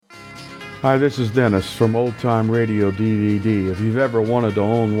Hi, this is Dennis from Old Time Radio DVD. If you've ever wanted to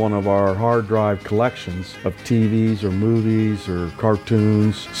own one of our hard drive collections of TVs or movies or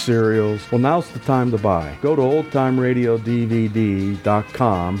cartoons, serials, well, now's the time to buy. Go to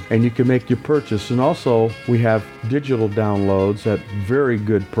oldtimeradiodvd.com and you can make your purchase. And also, we have digital downloads at very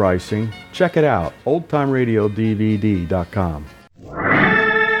good pricing. Check it out, oldtimeradiodvd.com.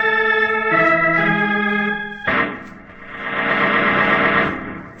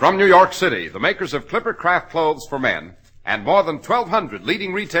 From New York City, the makers of Clipper Craft clothes for men and more than 1,200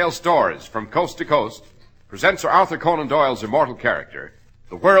 leading retail stores from coast to coast present Sir Arthur Conan Doyle's immortal character,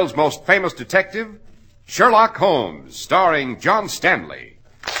 the world's most famous detective, Sherlock Holmes, starring John Stanley.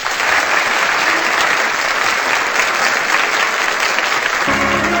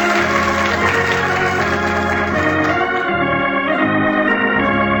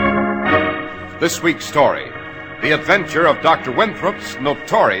 This week's story, the adventure of Dr. Wintrop's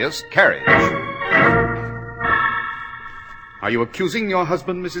notorious Carriage. Are you accusing your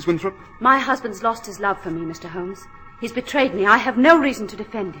husband, Mrs. Wintrop? My husband's lost his love for me, Mr. Holmes. He's betrayed me. I have no reason to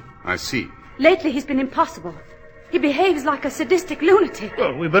defend him. I see. Lately, he's been impossible. He behaves like a sadistic lunatic.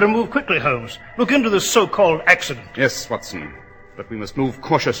 Well, we better move quickly, Holmes. Look into this so-called accident. Yes, Watson. But we must move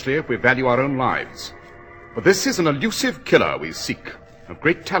cautiously if we value our own lives. For this is an elusive killer we seek, of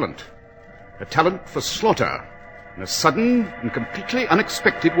great talent. A talent for slaughter, in a sudden and completely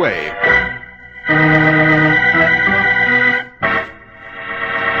unexpected way.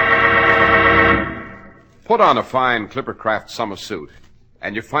 Put on a fine Clipper Craft summer suit,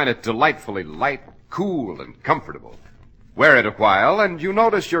 and you find it delightfully light, cool, and comfortable. Wear it a while, and you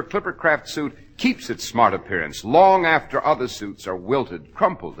notice your Clipper Craft suit keeps its smart appearance long after other suits are wilted,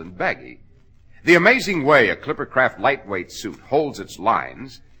 crumpled, and baggy. The amazing way a Clipper Craft lightweight suit holds its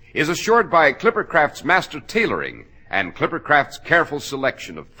lines is assured by Clipper Craft's master tailoring and Clipper Craft's careful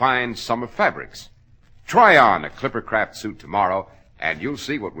selection of fine summer fabrics. Try on a Clipper Craft suit tomorrow, and you'll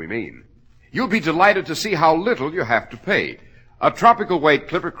see what we mean. You'll be delighted to see how little you have to pay. A tropical weight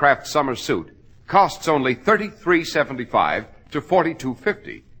Clipper Craft summer suit costs only $33.75 to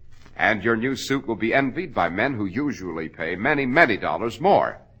 $42.50, and your new suit will be envied by men who usually pay many, many dollars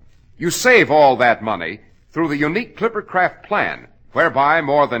more. You save all that money through the unique Clipper Craft plan, whereby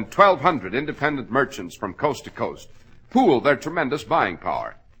more than 1,200 independent merchants from coast to coast pool their tremendous buying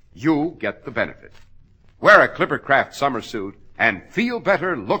power. You get the benefit. Wear a Clipper Craft summer suit and feel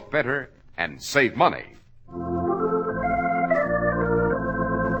better, look better, and save money.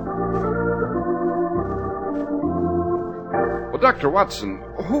 Well, Dr. Watson,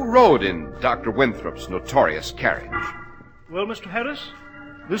 who rode in Dr. Winthrop's notorious Carriage? Well, Mr. Harris,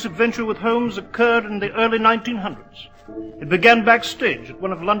 this adventure with Holmes occurred in the early 1900s. It began backstage at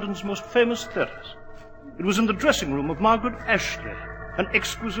one of London's most famous theatres. It was in the dressing room of Margaret Ashley, an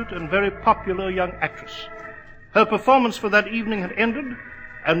exquisite and very popular young actress. Her performance for that evening had ended,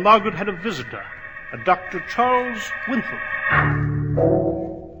 and Margaret had a visitor, a Dr. Charles Winthrop.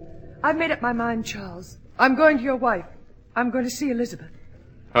 I've made up my mind, Charles. I'm going to your wife. I'm going to see Elizabeth.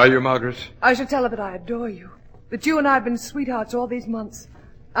 Are you, Margaret? I shall tell her that I adore you, that you and I have been sweethearts all these months.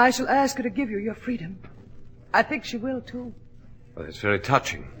 I shall ask her to give you your freedom. I think she will, too. Well, it's very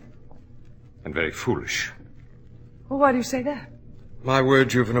touching. And very foolish. Well, why do you say that? My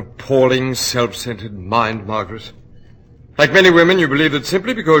word, you've an appalling, self-centered mind, Margaret. Like many women, you believe that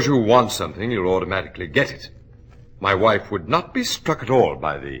simply because you want something, you'll automatically get it. My wife would not be struck at all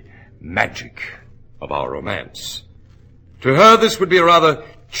by the magic of our romance. To her, this would be a rather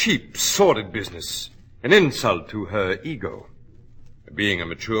cheap, sordid business, an insult to her ego. Being a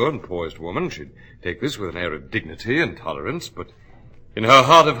mature and poised woman, she'd take this with an air of dignity and tolerance, but in her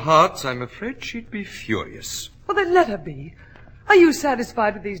heart of hearts, I'm afraid she'd be furious. Well, then let her be. Are you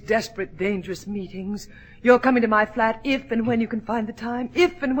satisfied with these desperate, dangerous meetings? You're coming to my flat if and when you can find the time,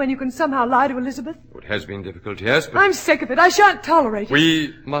 if and when you can somehow lie to Elizabeth? It has been difficult, yes, but... I'm sick of it. I shan't tolerate it.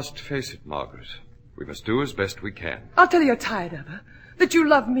 We must face it, Margaret. We must do as best we can. I'll tell you you're tired of her, that you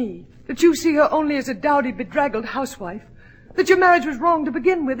love me, that you see her only as a dowdy, bedraggled housewife, that your marriage was wrong to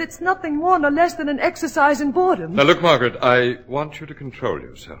begin with. It's nothing more nor less than an exercise in boredom. Now, look, Margaret, I want you to control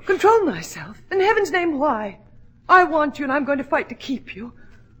yourself. Control myself? In heaven's name, why? I want you, and I'm going to fight to keep you.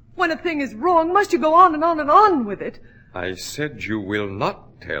 When a thing is wrong, must you go on and on and on with it? I said you will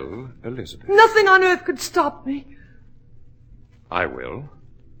not tell Elizabeth. Nothing on earth could stop me. I will.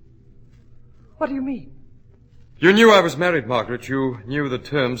 What do you mean? You knew I was married, Margaret. You knew the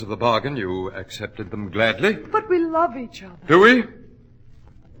terms of the bargain. You accepted them gladly. But we love each other. Do we?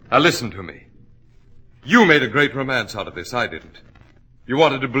 Now listen to me. You made a great romance out of this. I didn't. You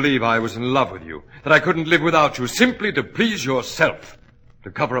wanted to believe I was in love with you, that I couldn't live without you, simply to please yourself,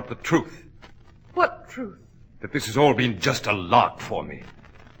 to cover up the truth. What truth? That this has all been just a lark for me.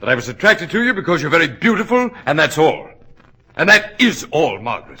 That I was attracted to you because you're very beautiful, and that's all. And that is all,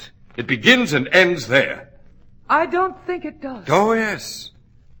 Margaret. It begins and ends there. I don't think it does. Oh, yes.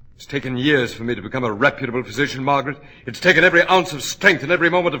 It's taken years for me to become a reputable physician, Margaret. It's taken every ounce of strength and every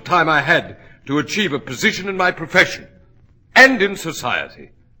moment of time I had to achieve a position in my profession and in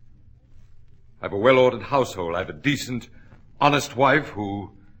society. I have a well-ordered household. I have a decent, honest wife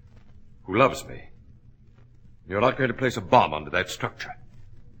who loves me. You're not going to place a bomb under that structure.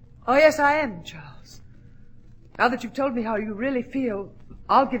 Oh, yes, I am, Charles. Now that you've told me how you really feel,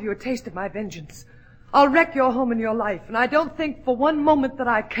 I'll give you a taste of my vengeance. I'll wreck your home and your life, and I don't think for one moment that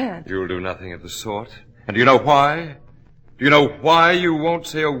I can. You'll do nothing of the sort. And do you know why? Do you know why you won't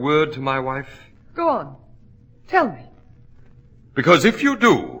say a word to my wife? Go on. Tell me. Because if you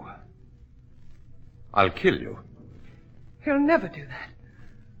do, I'll kill you. He'll never do that.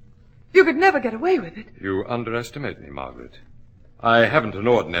 You could never get away with it. You underestimate me, Margaret. I haven't an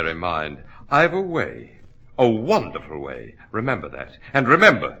ordinary mind. I've a way. A wonderful way. Remember that. And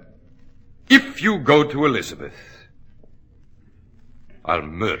remember, if you go to Elizabeth, I'll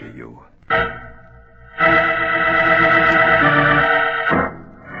murder you.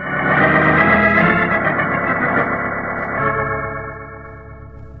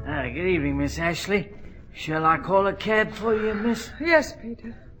 Good evening, Miss Ashley. Shall I call a cab for you, miss? Yes,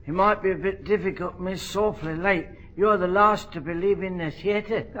 Peter. It might be a bit difficult, miss. Awfully late. You're the last to be leaving the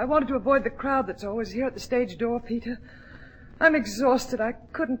theatre. I wanted to avoid the crowd that's always here at the stage door, Peter. I'm exhausted. I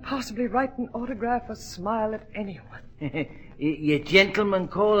couldn't possibly write an autograph or smile at anyone. Your gentleman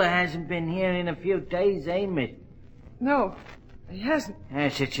caller hasn't been here in a few days, eh, miss? No, he hasn't.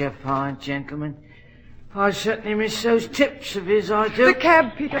 That's such a fine gentleman. I certainly miss those tips of his, I do. The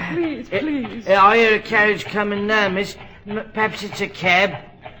cab, Peter, please, please. I hear a carriage coming now, miss. Perhaps it's a cab.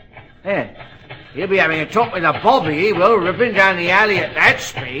 Yeah. He'll be having a talk with a bobby, he will, ripping down the alley at that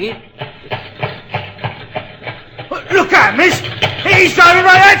speed. Look out, miss! He's driving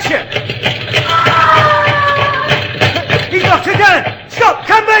right at you! He's got a gun! Stop!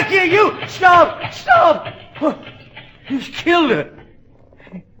 Come back here, you! Stop! Stop! He's killed her.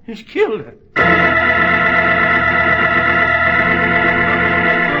 He's killed her.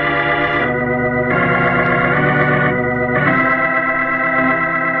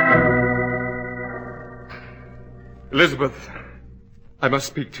 Elizabeth, I must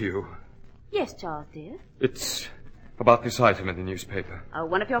speak to you. Yes, Charles, dear. It's about this item in the newspaper. Oh,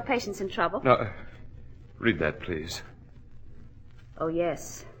 one of your patients in trouble? No, read that, please. Oh,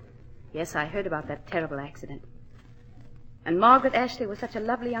 yes. Yes, I heard about that terrible accident. And Margaret Ashley was such a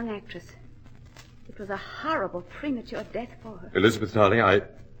lovely young actress. It was a horrible, premature death for her. Elizabeth, darling, I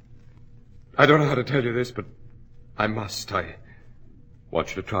don't know how to tell you this, but I must. I want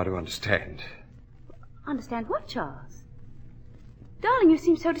you to try to understand. Understand what, Charles? Darling, you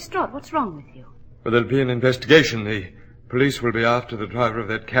seem so distraught. What's wrong with you? Well, there'll be an investigation. The police will be after the driver of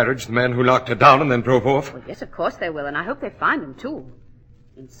that carriage, the man who knocked her down and then drove off. Well, yes, of course they will, and I hope they find him, too.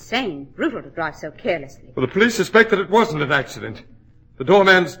 Insane, brutal to drive so carelessly. Well, the police suspect that it wasn't an accident. The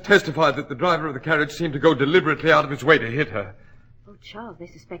doorman's testified that the driver of the carriage seemed to go deliberately out of his way to hit her. Oh, Charles, they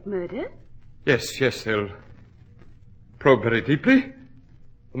suspect murder? Yes, they'll probe very deeply.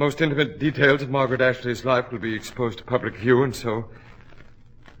 The most intimate details of Margaret Ashley's life will be exposed to public view, and so,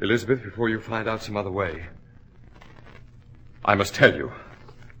 Elizabeth, before you find out some other way, I must tell you.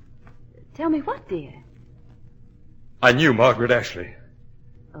 Tell me what, dear? I knew Margaret Ashley.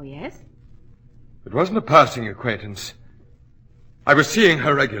 Oh, yes? It wasn't a passing acquaintance. I was seeing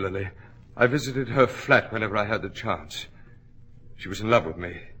her regularly. I visited her flat whenever I had the chance. She was in love with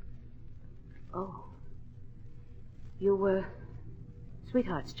me. Oh. You were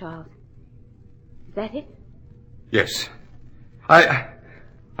sweethearts, Charles. Is that it? Yes.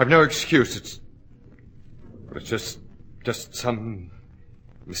 I've no excuse. It's just some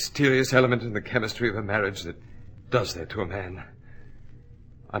mysterious element in the chemistry of a marriage that does that to a man.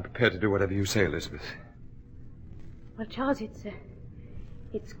 I'm prepared to do whatever you say, Elizabeth. Well, Charles,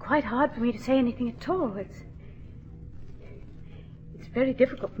 it's quite hard for me to say anything at all. It's very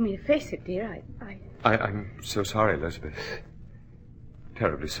difficult for me to face it, dear. I'm so sorry, Elizabeth.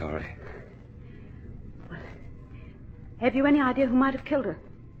 Terribly sorry. Well, have you any idea who might have killed her?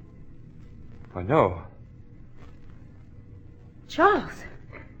 I know. Charles.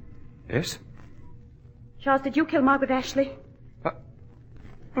 Yes? Charles, did you kill Margaret Ashley?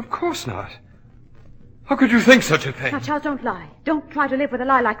 Of course not. How could you think such a thing? Now, Charles, don't lie. Don't try to live with a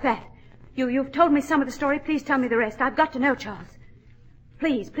lie like that. You've told me some of the story. Please tell me the rest. I've got to know, Charles.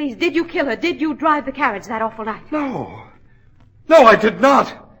 Please, did you kill her? Did you drive the carriage that awful night? No, I did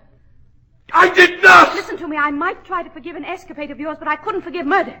not. I did not! Listen to me. I might try to forgive an escapade of yours, but I couldn't forgive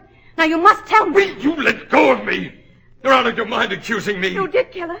murder. Now, you must tell me. Will you let go of me? You're out of your mind accusing me. You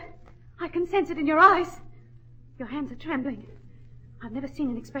did kill her. I can sense it in your eyes. Your hands are trembling. I've never seen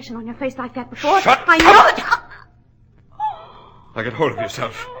an expression on your face like that before. Shut I know up! it. Now get hold of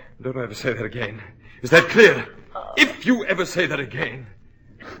yourself. Don't ever say that again. Is that clear? If you ever say that again,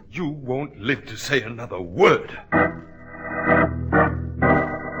 you won't live to say another word.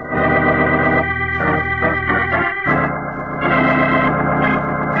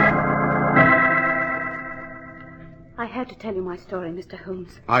 I had to tell you my story, Mr.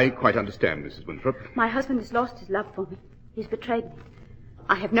 Holmes. I quite understand, Mrs. Wintrop. My husband has lost his love for me. He's betrayed me.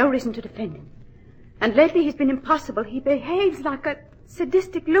 I have no reason to defend him. And lately he's been impossible. He behaves like a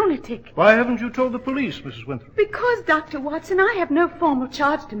sadistic lunatic. Why haven't you told the police, Mrs. Wintrop? Because, Dr. Watson, I have no formal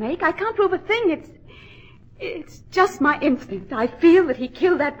charge to make. I can't prove a thing. It's just my instinct. I feel that he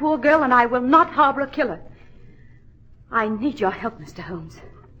killed that poor girl, and I will not harbor a killer. I need your help, Mr. Holmes.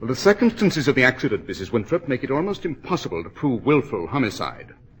 Well, the circumstances of the accident, Mrs. Wintrop, make it almost impossible to prove willful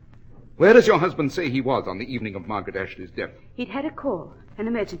homicide. Where does your husband say he was on the evening of Margaret Ashley's death? He'd had a call, an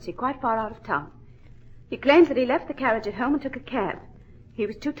emergency, quite far out of town. He claims that he left the carriage at home and took a cab. He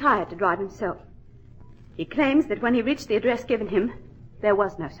was too tired to drive himself. He claims that when he reached the address given him, there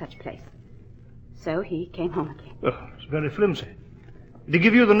was no such place. So he came home again. Oh, it's very flimsy. Did he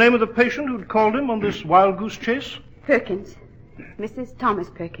give you the name of the patient who'd called him on this wild goose chase? Perkins. Mrs. Thomas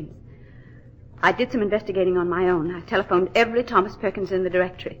Perkins. I did some investigating on my own. I telephoned every Thomas Perkins in the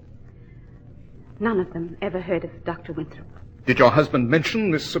directory. None of them ever heard of Dr. Wintrop. Did your husband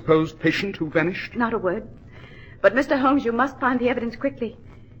mention this supposed patient who vanished? Not a word. But, Mr. Holmes, you must find the evidence quickly.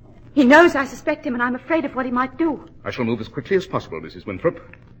 He knows I suspect him, and I'm afraid of what he might do. I shall move as quickly as possible, Mrs. Wintrop.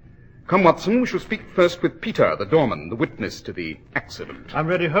 Come, Watson, we shall speak first with Peter, the doorman, the witness to the accident. I'm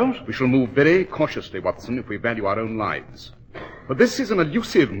ready, Holmes. We shall move very cautiously, Watson, if we value our own lives. For this is an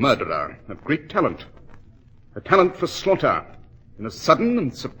elusive murderer of great talent. A talent for slaughter in a sudden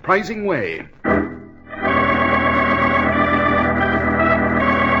and surprising way.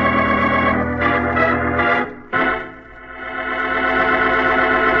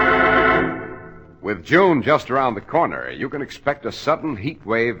 With June just around the corner, you can expect a sudden heat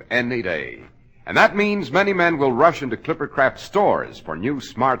wave any day. And that means many men will rush into Clippercraft stores for new,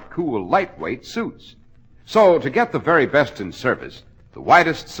 smart, cool, lightweight suits. So, to get the very best in service, the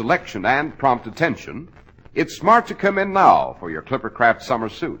widest selection and prompt attention, it's smart to come in now for your Clippercraft summer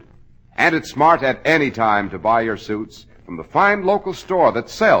suit. And it's smart at any time to buy your suits from the fine local store that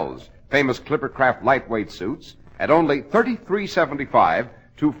sells famous Clippercraft lightweight suits at only $33.75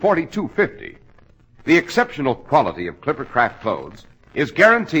 to $42.50. The exceptional quality of Clippercraft clothes is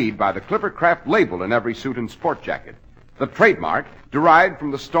guaranteed by the Clippercraft label in every suit and sport jacket, the trademark derived from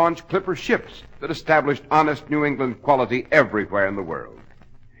the staunch Clipper ships that established honest New England quality everywhere in the world.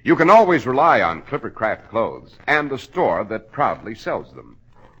 You can always rely on Clippercraft clothes and the store that proudly sells them.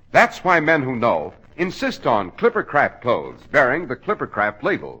 That's why men who know insist on Clippercraft clothes bearing the Clippercraft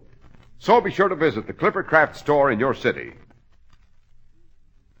label. So be sure to visit the Clippercraft store in your city.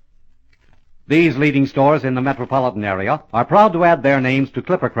 These leading stores in the metropolitan area are proud to add their names to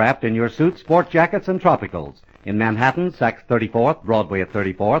Clippercraft in your suits, sport jackets, and tropicals. In Manhattan, Saks 34th, Broadway at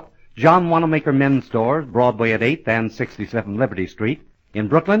 34th. John Wanamaker Men's Stores, Broadway at 8th and 67 Liberty Street. In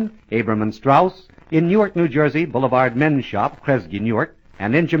Brooklyn, Abram & Strauss. In Newark, New Jersey, Boulevard Men's Shop, Kresge, Newark.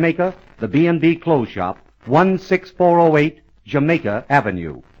 And in Jamaica, the B&B Clothes Shop, 16408 Jamaica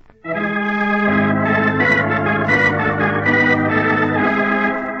Avenue.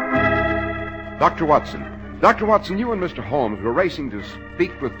 Dr. Watson, you and Mr. Holmes were racing to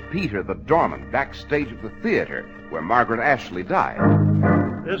speak with Peter, the doorman, backstage of the theater where Margaret Ashley died.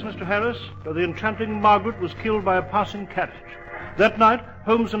 Yes, Mr. Harris. The enchanting Margaret was killed by a passing carriage. That night,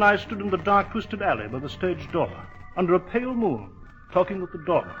 Holmes and I stood in the dark, twisted alley by the stage door, under a pale moon, talking with the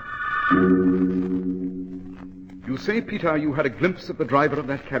doorman. You say, Peter, you had a glimpse of the driver of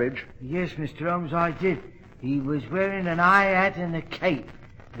that carriage? Yes, Mr. Holmes, I did. He was wearing an eye hat and a cape.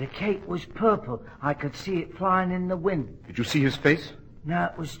 The cape was purple. I could see it flying in the wind. Did you see his face? No,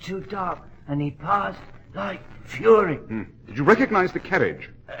 it was too dark, and he passed like fury. Did you recognize the carriage?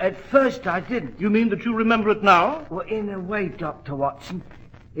 At first, I didn't. You mean that you remember it now? Well, in a way, Dr. Watson.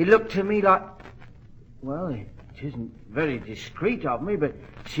 It looked to me like... Well, it isn't very discreet of me, but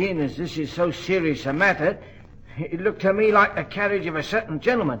seeing as this is so serious a matter, it looked to me like the carriage of a certain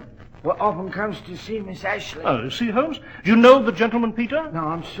gentleman what often comes to see Miss Ashley. Oh, see, Holmes? Do you know the gentleman, Peter? No,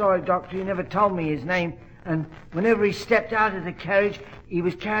 I'm sorry, Doctor. He never told me his name. And whenever he stepped out of the carriage, he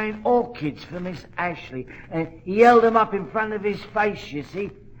was carrying orchids for Miss Ashley. And he held them up in front of his face, you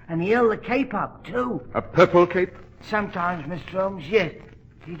see. And he held the cape up, too. A purple cape? Sometimes, Mr. Holmes, yes.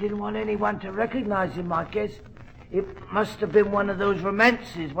 He didn't want anyone to recognize him, I guess. It must have been one of those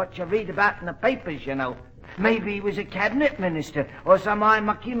romances what you read about in the papers, you know. Maybe he was a cabinet minister or some high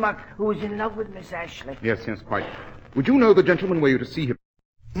mucky-muck who was in love with Miss Ashley. Yes, quite. Would you know the gentleman were you to see him?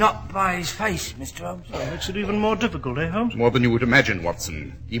 Not by his face, Mr. Holmes. That makes it even more difficult, eh, Holmes? More than you would imagine,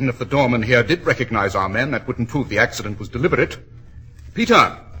 Watson. Even if the doorman here did recognize our men, that wouldn't prove the accident was deliberate.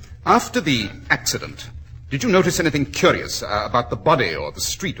 Peter, after the accident, did you notice anything curious about the body or the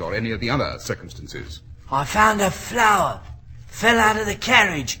street or any of the other circumstances? I found a flower. Fell out of the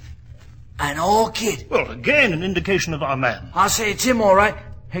carriage. An orchid. Well, again, an indication of our man. I say it's him, all right.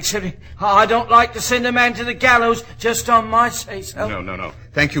 Except I don't like to send a man to the gallows just on my say-so. No.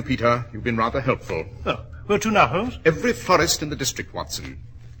 Thank you, Peter. You've been rather helpful. Oh, where to now, Holmes? Every florist in the district, Watson.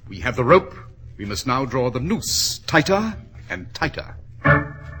 We have the rope. We must now draw the noose tighter and tighter.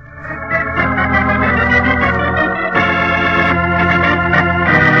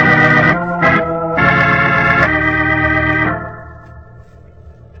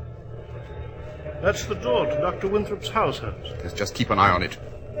 That's the door to Dr. Winthrop's house, Holmes. Let's just keep an eye on it.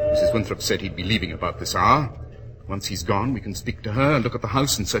 Mrs. Winthrop said he'd be leaving about this hour. Once he's gone, we can speak to her and look at the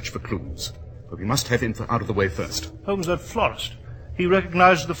house and search for clues. But we must have him out of the way first. Holmes, that florist. He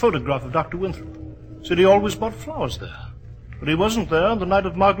recognized the photograph of Dr. Winthrop. Said he always bought flowers there. But he wasn't there on the night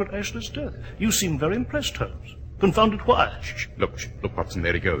of Margaret Ashley's death. You seem very impressed, Holmes. Confounded why? Shh. Look, Watson,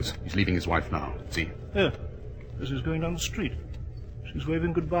 there he goes. He's leaving his wife now. See? Yeah, as he's going down the street. She's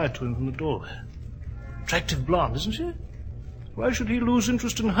waving goodbye to him from the doorway. Attractive blonde, isn't she? Why should he lose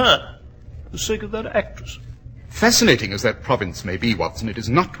interest in her for the sake of that actress? Fascinating as that province may be, Watson, it is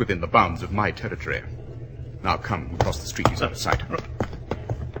not within the bounds of my territory. Now come, across the street. He's out of sight.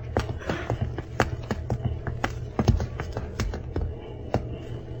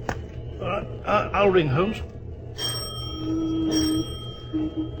 All right, I'll ring Holmes.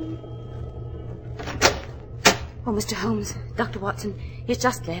 Oh, Mr. Holmes, Dr. Watson, he's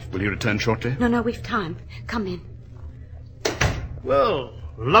just left. Will he return shortly? No, we've time. Come in. Well,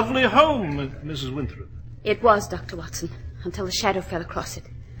 lovely home, Mrs. Winthrop. It was, Dr. Watson, until the shadow fell across it.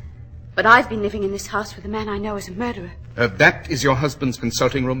 But I've been living in this house with a man I know is a murderer. That is your husband's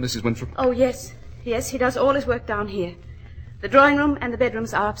consulting room, Mrs. Winthrop? Oh, yes. Yes, he does all his work down here. The drawing room and the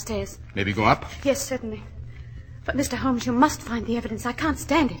bedrooms are upstairs. Maybe go up? Yes, certainly. But, Mr. Holmes, you must find the evidence. I can't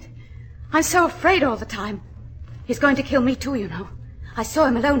stand it. I'm so afraid all the time. He's going to kill me, too, you know. I saw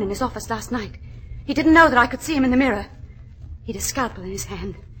him alone in his office last night. He didn't know that I could see him in the mirror. He'd a scalpel in his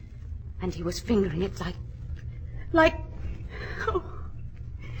hand, and he was fingering it like... Oh.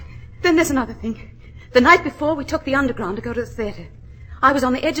 Then there's another thing. The night before, we took the underground to go to the theater. I was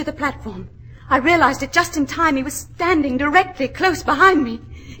on the edge of the platform. I realized it just in time. He was standing directly close behind me.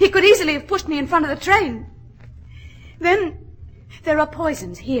 He could easily have pushed me in front of the train. Then there are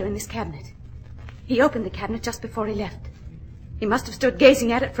poisons here in this cabinet. He opened the cabinet just before he left. He must have stood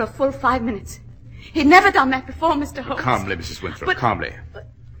gazing at it for a full 5 minutes. He'd never done that before, Mr. Holmes. Calmly, Mrs. Winthrop, calmly.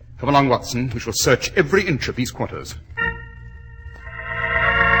 Come along, Watson. We shall search every inch of these quarters.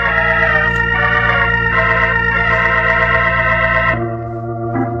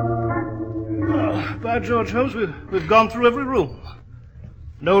 By George, Holmes, we've gone through every room.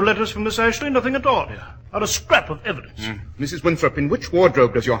 No letters from Miss Ashley, nothing at all here. Not a scrap of evidence. Mrs. Winthrop, in which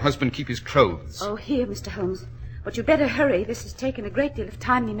wardrobe does your husband keep his clothes? Oh, here, Mr. Holmes. But you'd better hurry. This has taken a great deal of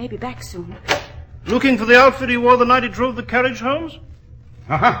time. He may be back soon. Looking for the outfit he wore the night he drove the carriage, Holmes?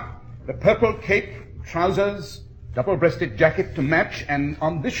 Aha! The purple cape, trousers, double-breasted jacket to match, and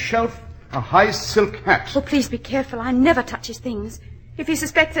on this shelf, a high silk hat. Oh, please be careful. I never touch his things. If he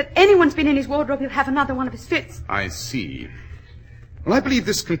suspects that anyone's been in his wardrobe, he'll have another one of his fits. I see. Well, I believe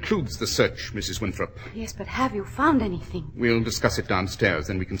this concludes the search, Mrs. Winthrop. Yes, but have you found anything? We'll discuss it downstairs,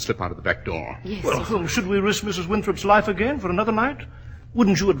 then we can slip out of the back door. Yes. Well, Holmes, should we risk Mrs. Winthrop's life again for another night?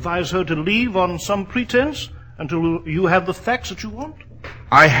 Wouldn't you advise her to leave on some pretense until you have the facts that you want?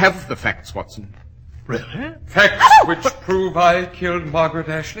 I have the facts, Watson. Really? Facts which prove I killed Margaret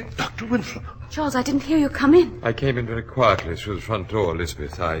Ashley? Dr. Winthrop. Charles, I didn't hear you come in. I came in very quietly through the front door,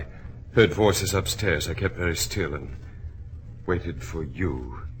 Elizabeth. I heard voices upstairs. I kept very still and waited for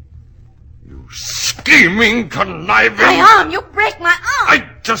you. You scheming, conniving... My arm! You break my arm! I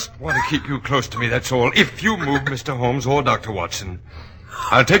just want to keep you close to me, that's all. If you move, Mr. Holmes or Dr. Watson,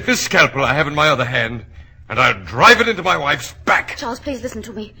 I'll take this scalpel I have in my other hand, and I'll drive it into my wife's back. Charles, please listen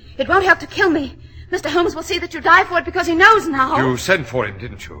to me. It won't help to kill me. Mr. Holmes will see that you die for it because he knows now. You sent for him,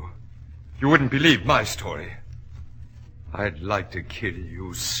 didn't you? You wouldn't believe my story. I'd like to kill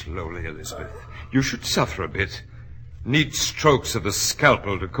you slowly, Elizabeth. You should suffer a bit. Neat strokes of the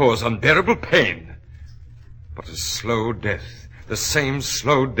scalpel to cause unbearable pain. But a slow death, the same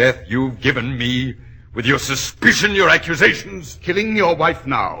slow death you've given me with your suspicion, your accusations. Killing your wife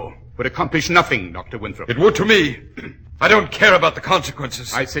now would accomplish nothing, Dr. Wintrop. It would to me. I don't care about the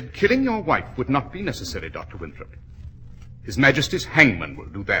consequences. I said killing your wife would not be necessary, Dr. Wintrop. His Majesty's hangman will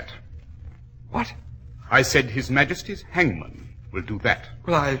do that. What? I said His Majesty's hangman will do that.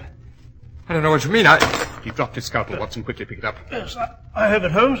 Well, I don't know what you mean. He dropped his scalpel. Watson, quickly pick it up. Yes, I have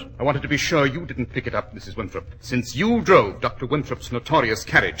it, Holmes. I wanted to be sure you didn't pick it up, Mrs. Wintrop. Since you drove Dr. Wintrop's notorious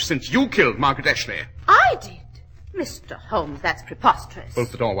carriage, since you killed Margaret Ashley. I did? Mr. Holmes, that's preposterous.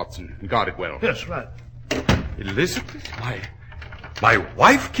 Bolt the door, Watson, and guard it well. Yes, right. Elizabeth, my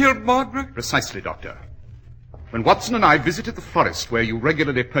wife killed Margaret? Precisely, Doctor. When Watson and I visited the forest where you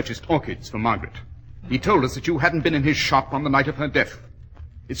regularly purchased orchids for Margaret, he told us that you hadn't been in his shop on the night of her death.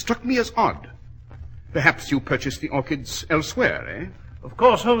 It struck me as odd. Perhaps you purchased the orchids elsewhere, eh? Of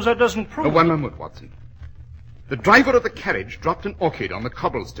course, Holmes, that doesn't prove... One moment, Watson. The driver of the carriage dropped an orchid on the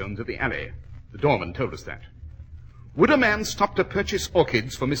cobblestones of the alley. The doorman told us that. Would a man stop to purchase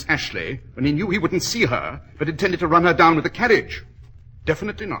orchids for Miss Ashley when he knew he wouldn't see her, but intended to run her down with the carriage?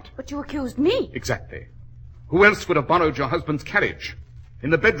 Definitely not. But you accused me. Exactly. Who else would have borrowed your husband's carriage?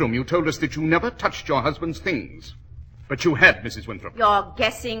 In the bedroom, you told us that you never touched your husband's things. But you had, Mrs. Wintrop. You're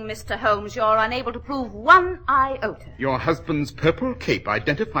guessing, Mr. Holmes. You're unable to prove one iota. Your husband's purple cape,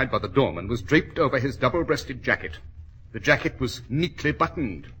 identified by the doorman, was draped over his double-breasted jacket. The jacket was neatly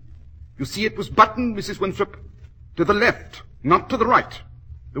buttoned. You see, it was buttoned, Mrs. Wintrop, to the left, not to the right,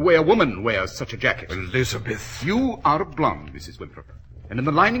 the way a woman wears such a jacket. Elizabeth. You are a blonde, Mrs. Wintrop, and in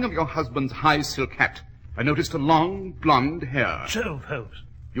the lining of your husband's high silk hat, I noticed a long blonde hair. Jove, Holmes.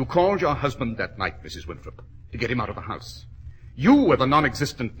 You called your husband that night, Mrs. Wintrop, to get him out of the house. You were the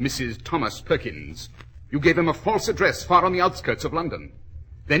non-existent Mrs. Thomas Perkins. You gave him a false address far on the outskirts of London.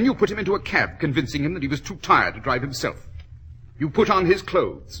 Then you put him into a cab, convincing him that he was too tired to drive himself. You put on his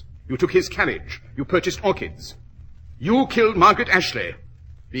clothes. You took his carriage. You purchased orchids. You killed Margaret Ashley,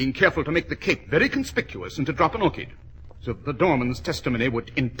 being careful to make the cape very conspicuous and to drop an orchid, so that the doorman's testimony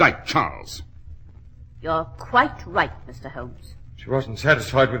would indict Charles. You're quite right, Mr. Holmes. She wasn't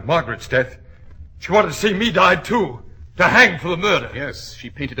satisfied with Margaret's death. She wanted to see me die, too, to hang for the murder. Yes,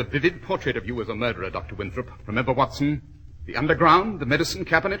 she painted a vivid portrait of you as a murderer, Dr. Wintrop. Remember, Watson? The underground, the medicine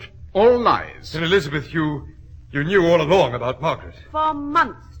cabinet, all lies. And Elizabeth, you knew all along about Margaret. For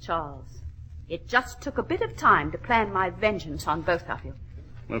months, Charles. It just took a bit of time to plan my vengeance on both of you.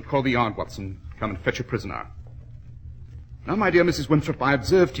 Well, call the yard, Watson. Come and fetch a prisoner. Now, my dear Mrs. Wintrop, I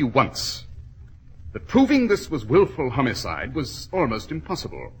observed to you once that proving this was willful homicide was almost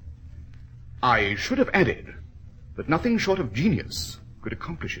impossible. I should have added that nothing short of genius could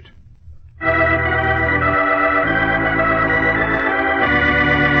accomplish it.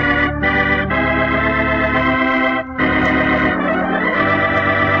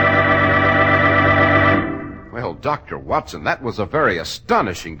 Well, Dr. Watson, that was a very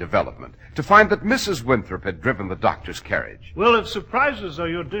astonishing development, to find that Mrs. Wintrop had driven the doctor's carriage. Well, if surprises are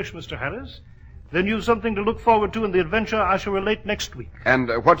your dish, Mr. Harris, then you've something to look forward to in the adventure I shall relate next week. And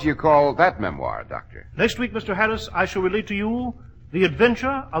what do you call that memoir, Doctor? Next week, Mr. Harris, I shall relate to you The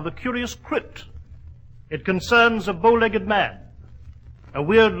Adventure of the Curious Crypt. It concerns a bow-legged man, a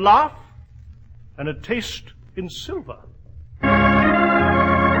weird laugh, and a taste in silver.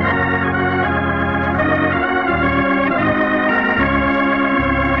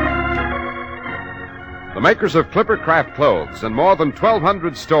 The makers of Clippercraft clothes and more than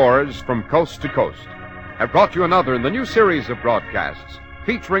 1,200 stores from coast to coast have brought you another in the new series of broadcasts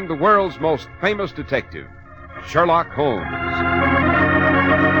featuring the world's most famous detective, Sherlock Holmes.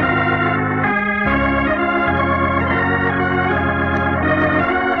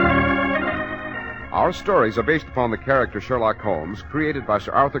 Our stories are based upon the character Sherlock Holmes, created by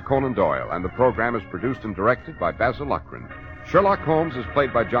Sir Arthur Conan Doyle, and the program is produced and directed by Basil Luckran. Sherlock Holmes is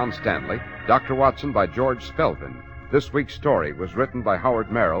played by John Stanley, Dr. Watson by George Spelvin. This week's story was written by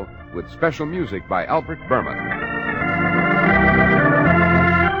Howard Merrill, with special music by Albert Berman.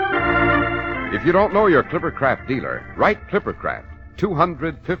 If you don't know your Clippercraft dealer, write Clippercraft,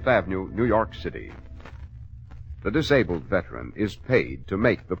 200 Fifth Avenue, New York City. The disabled veteran is paid to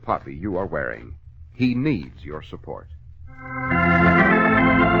make the puppy you are wearing. He needs your support.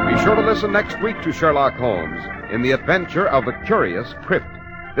 Be sure to listen next week to Sherlock Holmes in the adventure of the Curious Crypt.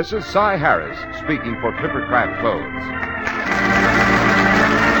 This is Cy Harris speaking for Clippercraft Clothes.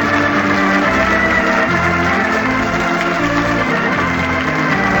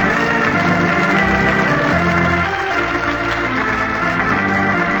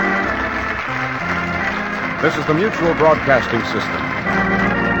 This is the Mutual Broadcasting System.